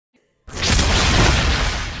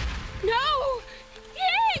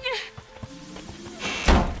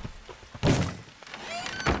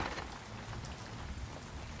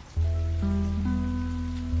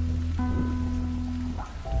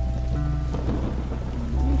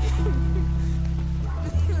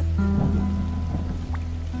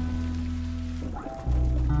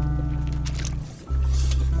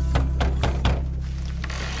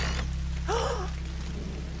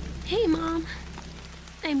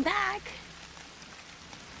Welcome back.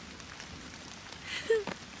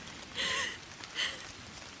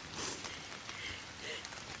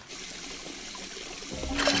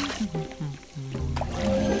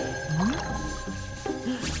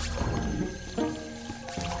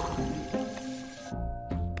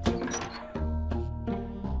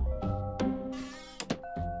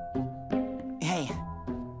 Hey,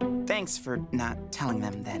 thanks for not telling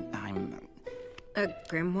them that I'm... A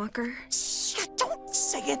Grimwalker? Shh, don't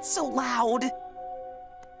say it so loud!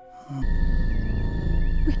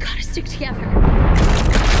 We gotta stick together.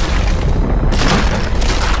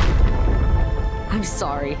 I'm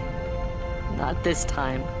sorry. Not this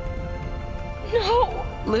time. No!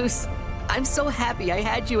 Luce, I'm so happy I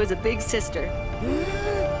had you as a big sister.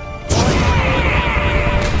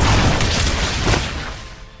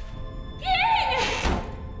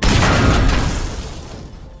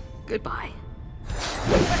 Goodbye.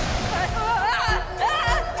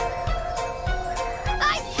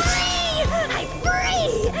 I'm free! I'm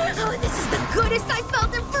free! Oh, this is the goodest I've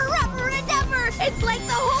felt in forever and ever! It's like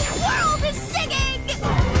the whole world is singing!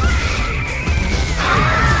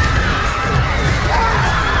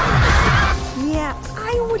 Yeah,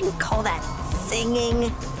 I wouldn't call that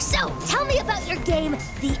singing. So, tell me about your game,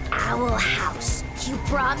 The Owl House. You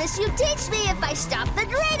promise you teach me if I stop the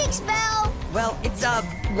draining spell! Well, it's,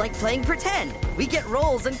 like playing pretend. We get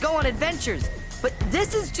roles and go on adventures. But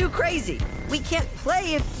this is too crazy. We can't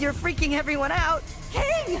play if you're freaking everyone out.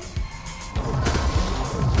 King!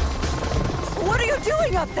 What are you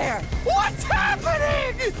doing up there? What's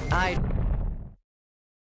happening?!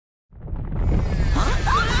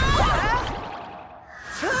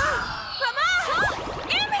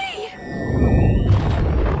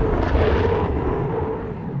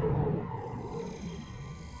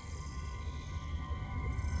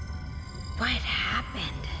 What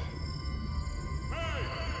happened?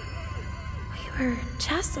 We were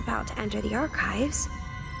just about to enter the archives.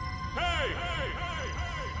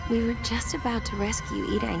 We were just about to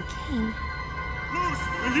rescue Ida and King. Luce,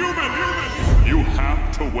 the human! You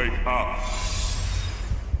have to wake up!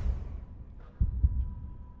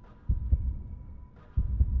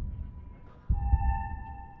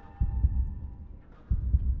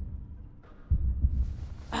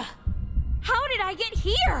 How did I get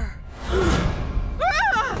here?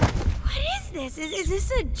 What is this? Is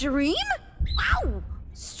this a dream? Wow!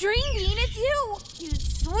 String Bean, it's you! You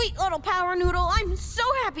sweet little power noodle. I'm so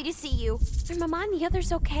happy to see you. Are Mama and the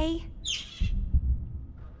others okay?